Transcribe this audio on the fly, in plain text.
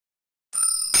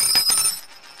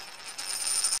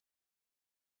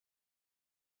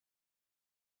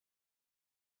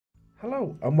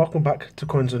Hello and welcome back to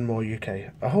Coins and More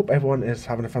UK. I hope everyone is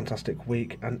having a fantastic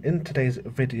week, and in today's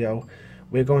video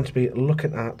we're going to be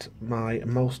looking at my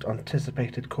most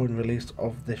anticipated coin release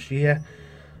of this year,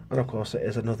 and of course it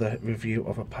is another review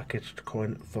of a packaged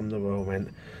coin from the Royal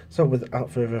Mint. So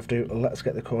without further ado, let's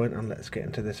get the coin and let's get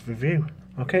into this review.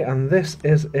 Okay, and this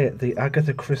is it, the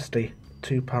Agatha Christie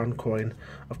 £2 coin.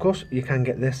 Of course you can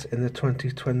get this in the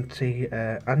 2020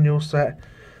 annual set,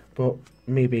 but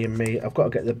me being me, I've got to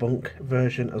get the bunk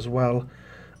version as well,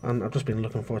 and I've just been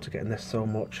looking forward to getting this so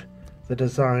much. The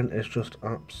design is just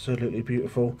absolutely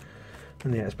beautiful,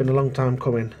 and yeah, it's been a long time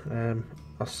coming.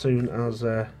 As soon as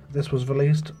this was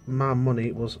released, my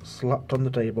money was slapped on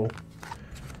the table.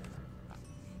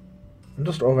 And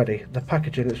just already, the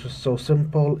packaging is just so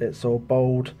simple, it's so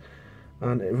bold,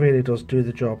 and it really does do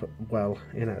the job well.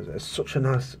 You know, it's such a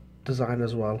nice design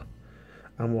as well,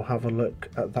 and we'll have a look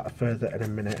at that further in a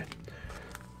minute.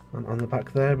 And on the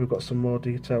back there we've got some more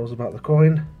details about the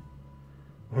coin.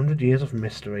 100 years of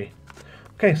mystery.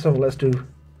 Okay, so let's do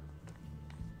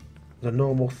the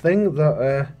normal thing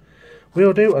that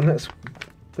we'll do, and let's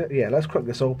crack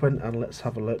this open and let's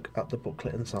have a look at the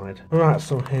booklet inside. Alright,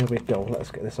 so here we go,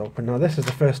 let's get this open. Now this is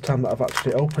the first time that I've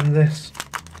actually opened this,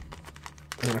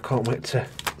 and I can't wait to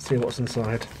see what's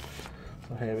inside.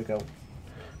 So here we go.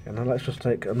 And now let's just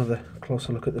take another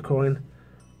closer look at the coin,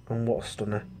 and what a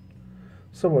stunner.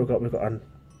 So what we've got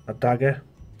a dagger,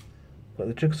 we've got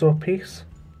the jigsaw piece,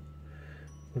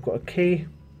 we've got a key,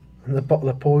 and the bottle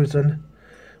of poison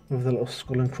with the little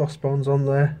skull and crossbones on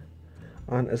there.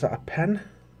 And is that a pen?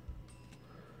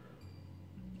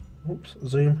 Oops,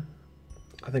 zoom.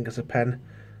 I think it's a pen.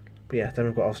 But yeah, then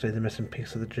we've got obviously the missing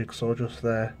piece of the jigsaw just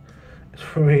there.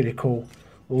 It's really cool.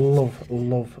 Love,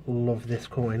 love, love this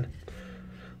coin.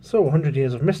 So, 100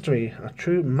 years of mystery. A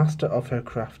true master of her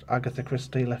craft, Agatha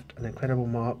Christie left an incredible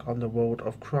mark on the world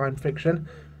of crime fiction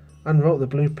and wrote the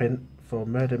blueprint for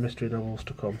murder mystery novels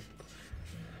to come.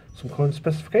 Some coin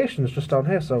specifications just down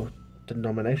here. So,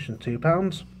 denomination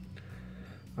 £2,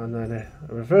 and then a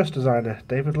reverse designer,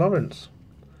 David Lawrence.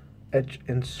 Edge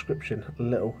inscription,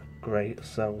 little grey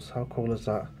cells. How cool is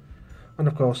that? And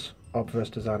of course,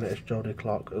 obverse designer is Jodie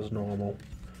Clark as normal.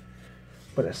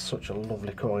 But it's such a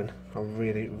lovely coin. I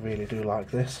really, really do like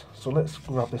this. So let's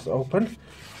grab this open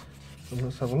and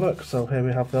let's have a look. So here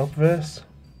we have the obverse.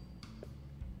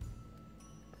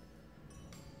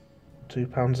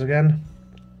 £2 again.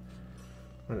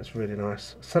 And it's really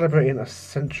nice. Celebrating a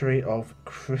century of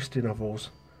Christie novels.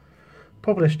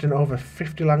 Published in over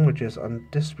 50 languages and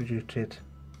distributed.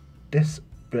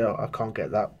 I can't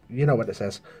get that. You know what it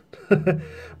says.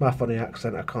 My funny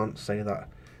accent, I can't say that.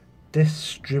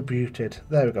 Distributed.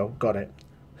 There we go, got it.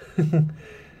 In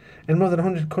more than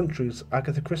 100 countries,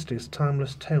 Agatha Christie's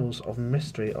timeless tales of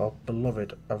mystery are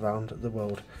beloved around the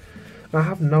world. Now, I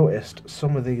have noticed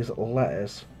some of these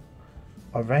letters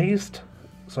are raised,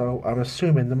 so I'm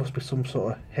assuming there must be some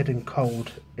sort of hidden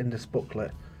code in this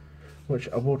booklet, which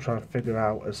I will try and figure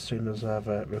out as soon as I've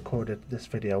recorded this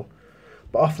video.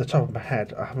 But off the top of my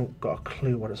head, I haven't got a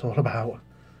clue what it's all about.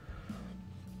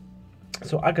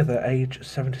 So Agatha, age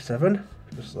 77,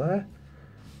 just there.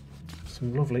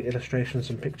 Some lovely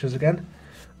illustrations and pictures again.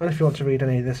 And if you want to read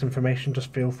any of this information,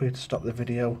 just feel free to stop the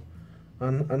video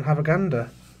and have a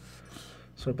gander.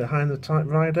 So behind the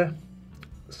typewriter,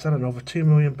 selling over 2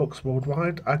 million books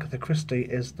worldwide, Agatha Christie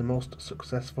is the most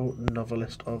successful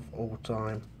novelist of all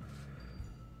time.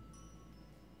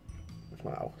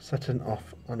 Wow, setting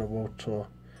off on a world tour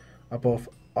above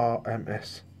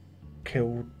RMS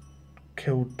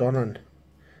Kildonan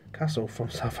Castle from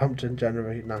Southampton,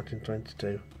 January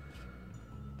 1922.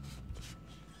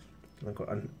 I've got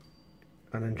an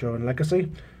enduring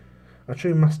legacy. A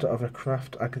true master of her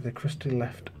craft, Agatha Christie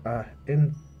left an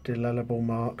indelible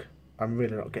mark. I'm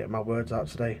really not getting my words out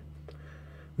today.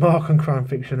 Mark on crime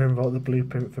fiction and wrote the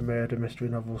blueprint for murder mystery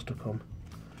novels to come.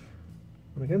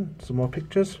 And again, some more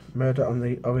pictures. Murder on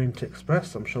the Orient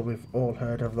Express. I'm sure we've all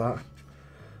heard of that.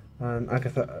 And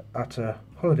Agatha at her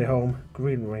holiday home,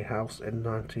 Greenway House, in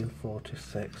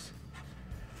 1946.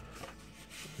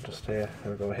 Just here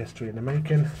we go, a history in the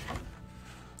making.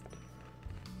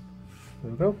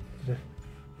 There we go.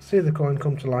 See the coin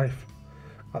come to life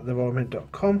at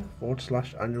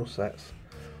theroyalmint.com/annual sets.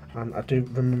 And I do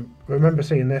remember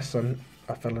seeing this, and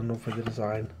I fell in love with the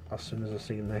design as soon as I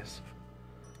seen this.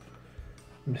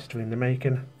 Mystery in the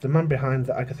making. The man behind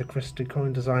the Agatha Christie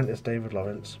coin design is David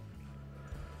Lawrence.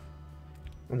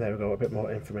 And there we go, a bit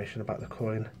more information about the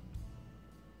coin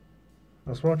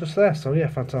as well just there. So yeah,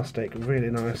 fantastic, really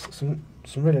nice, some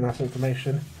really nice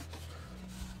information.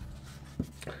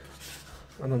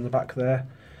 And on the back there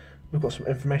We've got some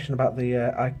information about the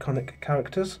iconic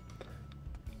characters.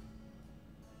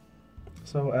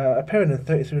 So, appearing in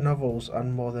 33 novels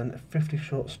and more than 50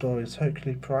 short stories,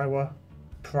 Hercule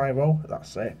Poirot,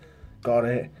 that's it, got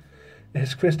it,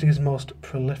 is Christie's most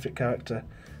prolific character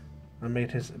and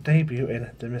made his debut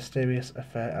in The Mysterious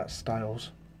Affair at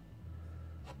Styles.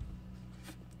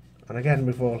 And again,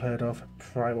 we've all heard of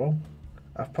Poirot.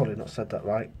 I've probably not said that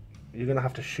right. You're going to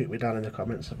have to shoot me down in the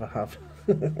comments if I have.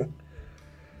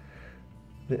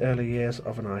 The early years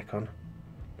of an icon.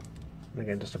 And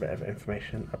again, just a bit of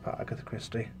information about Agatha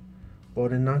Christie.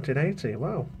 Born in 1980,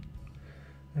 wow.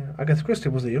 Agatha Christie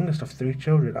was the youngest of 3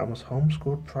 children and was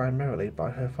homeschooled primarily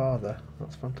by her father.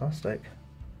 That's fantastic.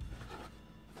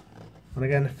 And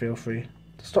again, feel free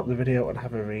to stop the video and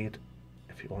have a read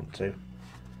if you want to.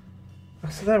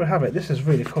 So there we have it. This is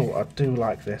really cool. I do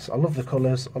like this. I love the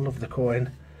colours. I love the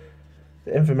coin.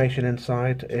 The information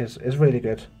inside is really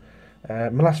good. My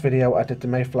last video I did the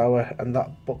Mayflower and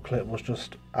that booklet was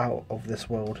just out of this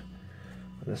world.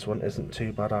 And this one isn't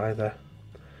too bad either.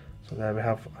 So there we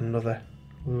have another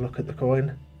look at the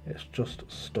coin. It's just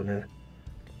stunning.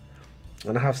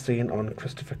 And I have seen on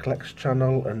Christopher Collect's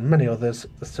channel and many others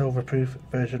the silver-proof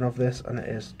version of this, and it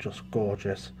is just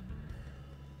gorgeous.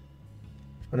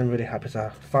 And I'm really happy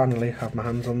to finally have my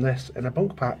hands on this in a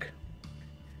bunk pack.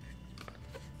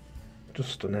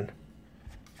 Just stunning.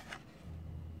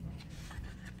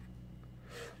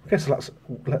 Okay, so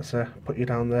let's put you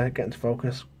down there, get into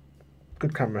focus.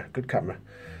 Good camera, good camera.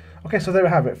 Okay, so there we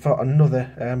have it for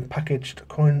another packaged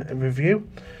coin review.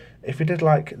 If you did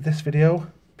like this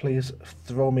video, please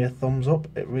throw me a thumbs up.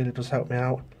 It really does help me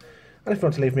out. And if you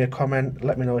want to leave me a comment,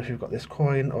 let me know if you've got this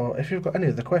coin, or if you've got any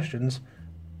other questions,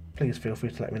 please feel free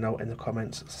to let me know in the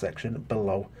comments section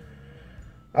below.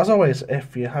 As always,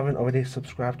 if you haven't already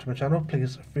subscribed to my channel,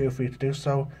 please feel free to do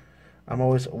so. I'm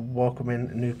always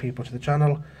welcoming new people to the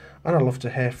channel, and I love to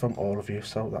hear from all of you,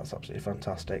 so that's absolutely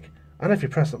fantastic. And if you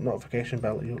press that notification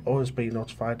bell, you'll always be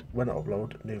notified when I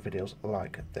upload new videos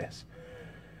like this.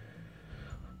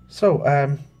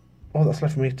 So, all that's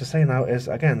left for me to say now is,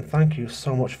 again, thank you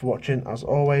so much for watching. As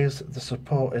always, the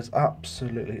support is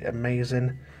absolutely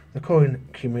amazing. The coin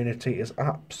community is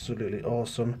absolutely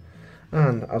awesome.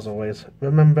 And as always,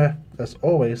 remember, there's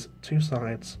always 2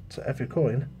 sides to every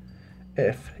coin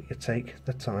if you take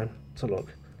the time to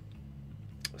look.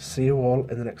 See you all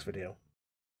in the next video.